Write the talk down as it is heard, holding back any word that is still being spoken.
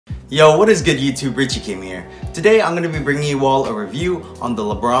Yo, what is good YouTube? Richie Kim here. Today I'm going to be bringing you all a review on the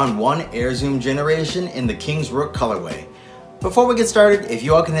LeBron 1 Air Zoom generation in the King's Rook colorway. Before we get started, if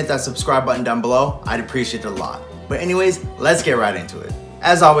you all can hit that subscribe button down below, I'd appreciate it a lot. But anyways, let's get right into it.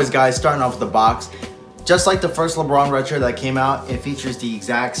 As always guys, starting off with the box, just like the first LeBron retro that came out, it features the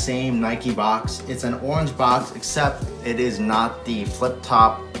exact same Nike box. It's an orange box, except it is not the flip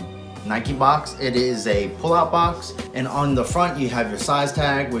top Nike box. It is a pull-out box, and on the front you have your size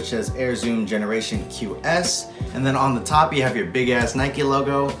tag, which says Air Zoom Generation QS, and then on the top you have your big ass Nike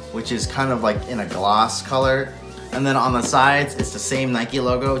logo, which is kind of like in a gloss color, and then on the sides it's the same Nike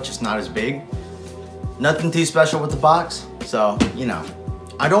logo, just not as big. Nothing too special with the box, so you know.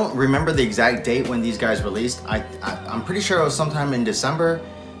 I don't remember the exact date when these guys released. I'm pretty sure it was sometime in December,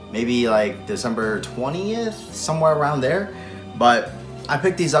 maybe like December 20th, somewhere around there, but I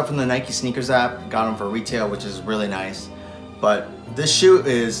picked these up from the Nike sneakers app, got them for retail, which is really nice. But this shoe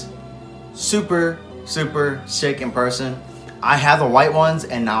is super sick in person. I have the white ones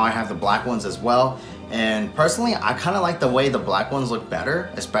and now I have the black ones as well. And personally, I kind of like the way the black ones look better,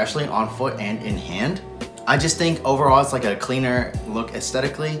 especially on foot and in hand. I just think overall it's like a cleaner look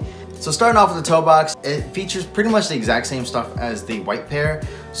aesthetically. So starting off with the toe box, it features pretty much the exact same stuff as the white pair.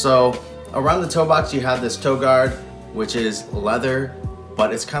 So around the toe box you have this toe guard, which is leather,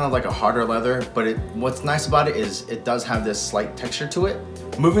 but it's kind of like a harder leather. But what's nice about it is it does have this slight texture to it.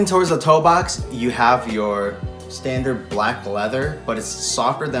 Moving towards the toe box, you have your standard black leather, but it's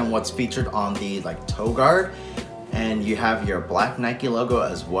softer than what's featured on the like toe guard. And you have your black Nike logo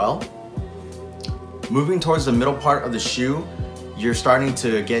as well. Moving towards the middle part of the shoe, you're starting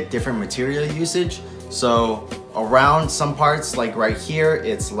to get different material usage. So around some parts, like right here,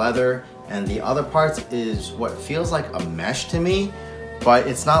 it's leather, and the other parts is what feels like a mesh to me. But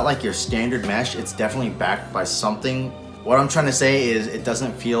it's not like your standard mesh, it's definitely backed by something. What I'm trying to say is it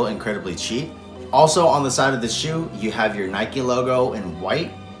doesn't feel incredibly cheap. Also on the side of the shoe, you have your Nike logo in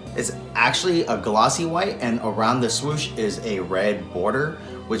white. It's actually a glossy white, and around the swoosh is a red border,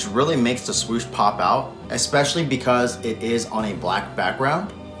 which really makes the swoosh pop out, especially because it is on a black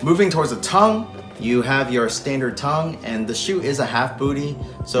background. Moving towards the tongue, you have your standard tongue, and the shoe is a half booty,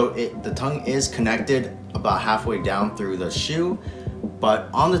 so the tongue is connected about halfway down through the shoe. But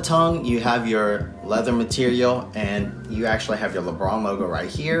on the tongue, you have your leather material, and you actually have your LeBron logo right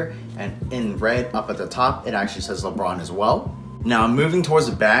here, and in red up at the top, it actually says LeBron as well. Now moving towards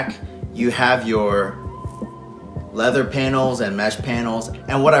the back, you have your leather panels and mesh panels.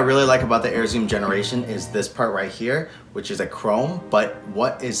 And what I really like about the Air Zoom generation is this part right here, which is a chrome. But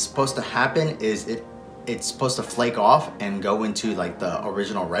what is supposed to happen is it's supposed to flake off and go into like the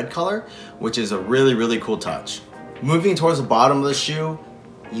original red color, which is a really cool touch. Moving towards the bottom of the shoe,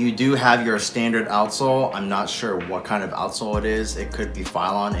 you do have your standard outsole. I'm not sure what kind of outsole it is. It could be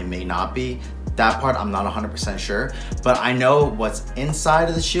Phylon, it may not be. That part I'm not 100% sure, but I know what's inside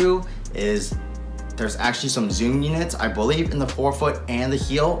of the shoe is there's actually some zoom units, I believe in the forefoot and the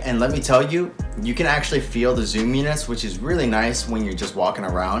heel. And let me tell you, you can actually feel the zoom units, which is really nice when you're just walking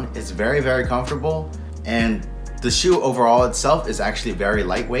around. It's very comfortable. And the shoe overall itself is actually very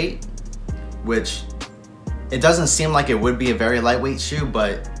lightweight, which it doesn't seem like it would be a very lightweight shoe,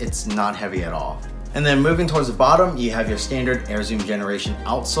 but it's not heavy at all. And then moving towards the bottom, you have your standard Air Zoom generation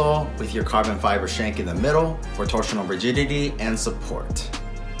outsole with your carbon fiber shank in the middle for torsional rigidity and support.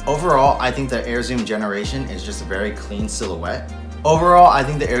 Overall, I think the Air Zoom generation is just a very clean silhouette. Overall, I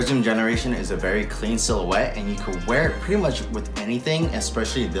think the Air Zoom generation is a very clean silhouette, and you can wear it pretty much with anything,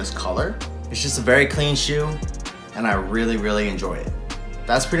 especially this color. It's just a very clean shoe, and I really enjoy it.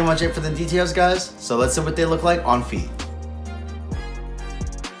 That's pretty much it for the details, guys. So let's see what they look like on feet.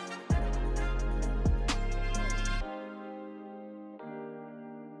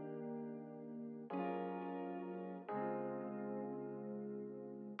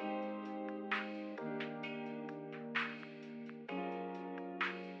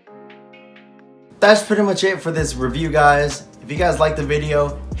 That's pretty much it for this review, guys. If you guys liked the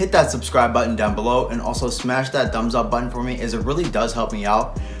video, hit that subscribe button down below, and also smash that thumbs up button for me, as it really does help me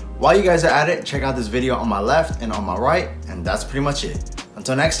out. While you guys are at it, check out this video on my left and on my right, and that's pretty much it.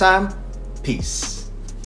 Until next time, peace.